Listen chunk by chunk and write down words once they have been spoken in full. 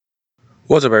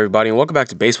What's up, everybody, and welcome back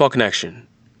to Baseball Connection.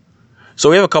 So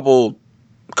we have a couple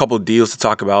deals to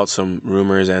talk about, some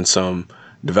rumors and some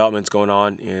developments going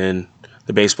on in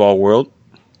the baseball world,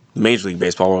 Major League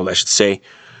Baseball world, I should say.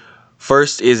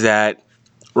 First is that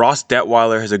Ross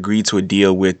Detweiler has agreed to a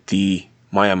deal with the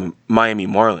Miami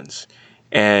Marlins,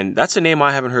 and that's a name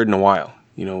I haven't heard in a while.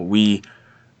 Maybe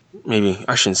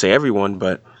I shouldn't say everyone,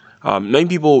 but many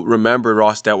people remember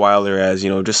Ross Detweiler as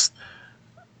just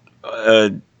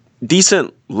a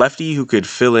decent lefty who could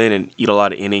fill in and eat a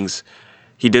lot of innings.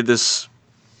 He did this,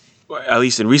 at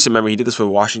least in recent memory, he did this for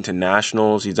Washington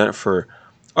Nationals. He's done it for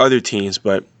other teams.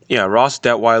 But yeah, Ross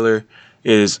Detweiler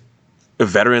is a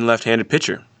veteran left-handed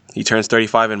pitcher. He turns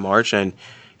 35 in March, and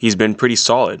he's been pretty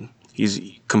solid. He's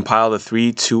compiled a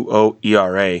 3.20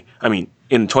 ERA.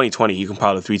 In 2020, he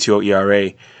compiled a 3.20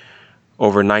 ERA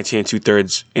over 19 and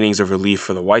 2/3 innings of relief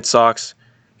for the White Sox,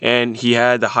 and he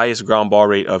had the highest ground ball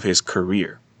rate of his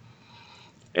career.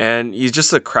 And he's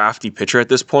just a crafty pitcher at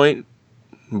this point,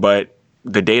 but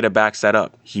the data backs that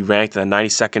up. He ranked in the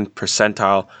 92nd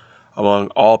percentile among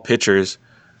all pitchers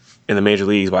in the major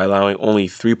leagues by allowing only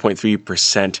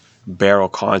 3.3% barrel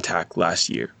contact last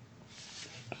year.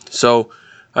 So,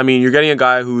 you're getting a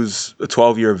guy who's a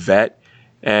 12-year vet,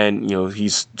 and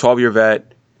he's 12-year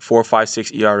vet,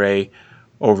 4.56 ERA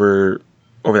over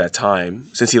that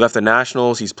time. Since he left the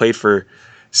Nationals, he's played for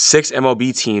 6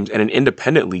 MLB teams and an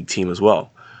independent league team as well.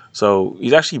 So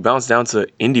he's actually bounced down to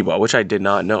indie ball, which I did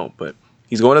not know. But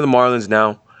he's going to the Marlins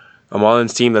now, a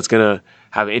Marlins team that's going to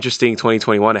have an interesting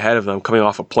 2021 ahead of them, coming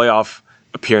off a playoff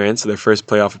appearance, their first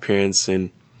playoff appearance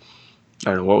in,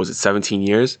 17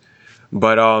 years.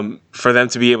 But for them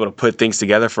to be able to put things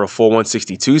together for a full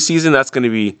 162 season, that's going to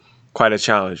be quite a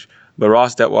challenge. But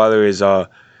Ross Detweiler is,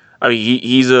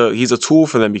 he's a tool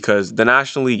for them because the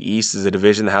National League East is a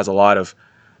division that has a lot of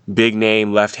big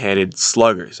name left-handed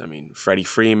sluggers. Freddie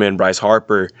Freeman, Bryce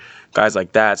Harper, guys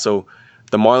like that. So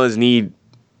the Marlins need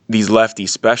these lefty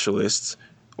specialists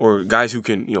or guys who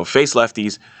can, face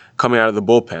lefties coming out of the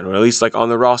bullpen, or at least like on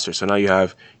the roster. So now you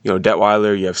have,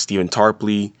 Detweiler, you have Stephen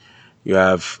Tarpley, you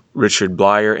have Richard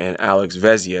Blyer and Alex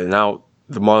Vezia. Now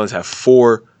the Marlins have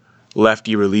 4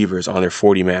 lefty relievers on their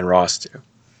 40-man roster.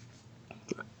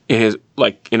 In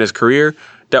his career,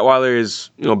 Detweiler is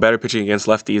better pitching against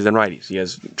lefties than righties. He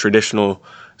has traditional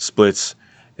splits,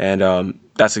 and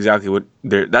that's exactly what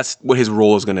his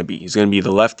role is going to be. He's going to be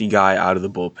the lefty guy out of the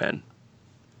bullpen.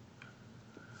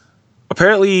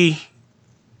 Apparently,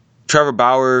 Trevor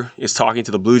Bauer is talking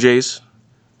to the Blue Jays.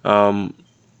 It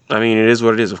is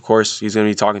what it is. Of course, he's going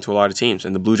to be talking to a lot of teams,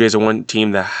 and the Blue Jays are one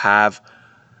team that has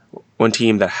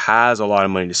a lot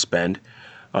of money to spend.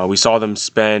 We saw them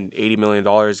spend $80 million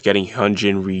getting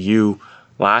Hyunjin Ryu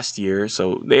last year,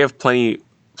 so they have plenty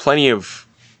of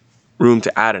room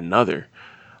to add another.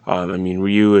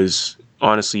 Ryu is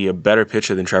honestly a better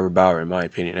pitcher than Trevor Bauer, in my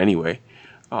opinion, anyway,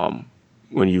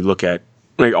 when you look at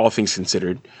all things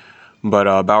considered.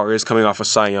 But Bauer is coming off a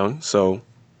Cy Young, so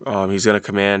he's going to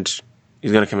command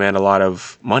a lot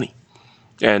of money,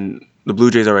 and the Blue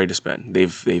Jays are ready to spend.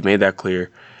 They've made that clear.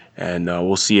 And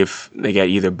we'll see if they get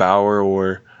either Bauer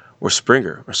or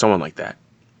Springer or someone like that.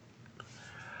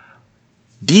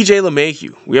 DJ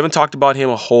LeMahieu. We haven't talked about him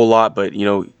a whole lot, but,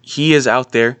 he is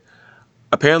out there.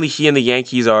 Apparently, he and the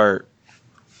Yankees are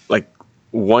like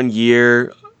 1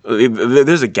 year.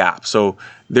 There's a gap. So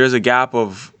there's a gap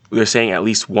of, they're saying at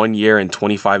least 1 year and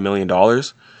 $25 million,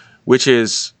 which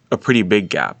is a pretty big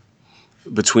gap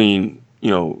between,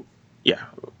 the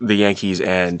Yankees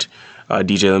and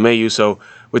DJ LeMahieu. So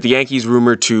with the Yankees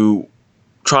rumored to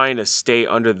trying to stay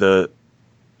under the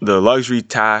luxury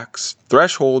tax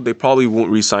threshold, they probably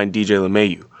won't re-sign DJ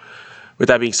LeMahieu. With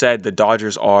that being said, the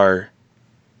Dodgers are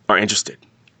interested.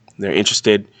 They're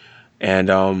interested, and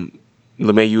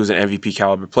LeMahieu is an MVP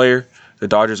caliber player. The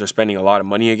Dodgers are spending a lot of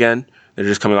money again. They're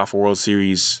just coming off a World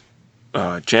Series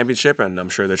championship, and I'm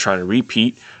sure they're trying to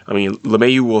repeat.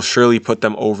 LeMahieu will surely put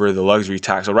them over the luxury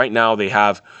tax. So right now they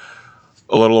have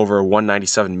a little over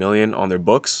 $197 million on their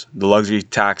books. The luxury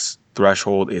tax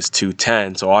threshold is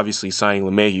 $210. So obviously signing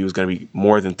LeMahieu is going to be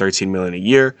more than $13 million a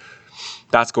year.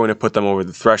 That's going to put them over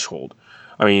the threshold.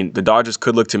 The Dodgers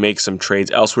could look to make some trades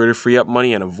elsewhere to free up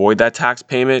money and avoid that tax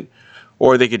payment,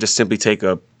 or they could just simply take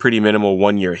a pretty minimal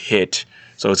 1-year hit.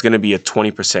 So it's going to be a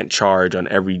 20% charge on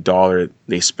every dollar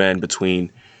they spend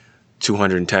between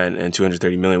 $210 and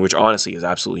 $230 million, which honestly is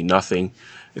absolutely nothing.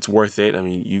 It's worth it.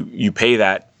 You pay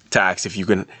that tax if you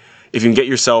can get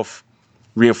yourself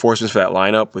reinforcements for that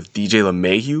lineup with DJ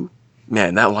LeMahieu.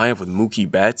 Man, that lineup with Mookie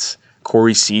Betts,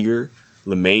 Corey Seager,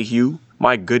 LeMahieu,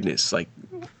 my goodness,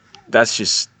 that's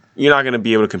just, you're not going to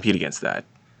be able to compete against that.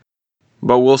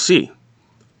 But we'll see.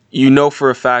 you know for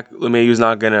a fact LeMahieu's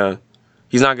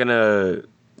he's not gonna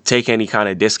take any kind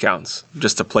of discounts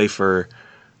just to play for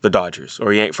the Dodgers,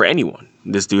 or he ain't for anyone.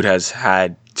 This dude has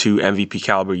had 2 MVP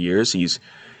caliber years. He's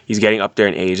getting up there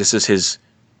in age. This is his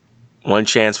one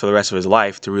chance for the rest of his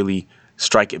life to really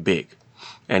strike it big,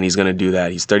 and he's gonna do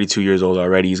that. He's 32 years old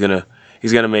already. He's gonna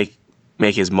make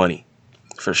his money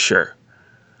for sure.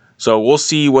 So we'll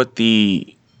see what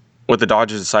the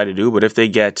Dodgers decide to do. But if they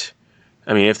get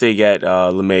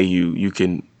LeMahieu, you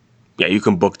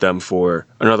can book them for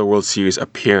another World Series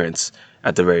appearance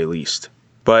at the very least.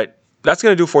 But that's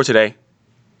gonna do it for today.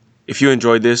 If you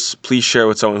enjoyed this, please share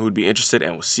with someone who would be interested,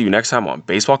 and we'll see you next time on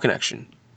Baseball Connection.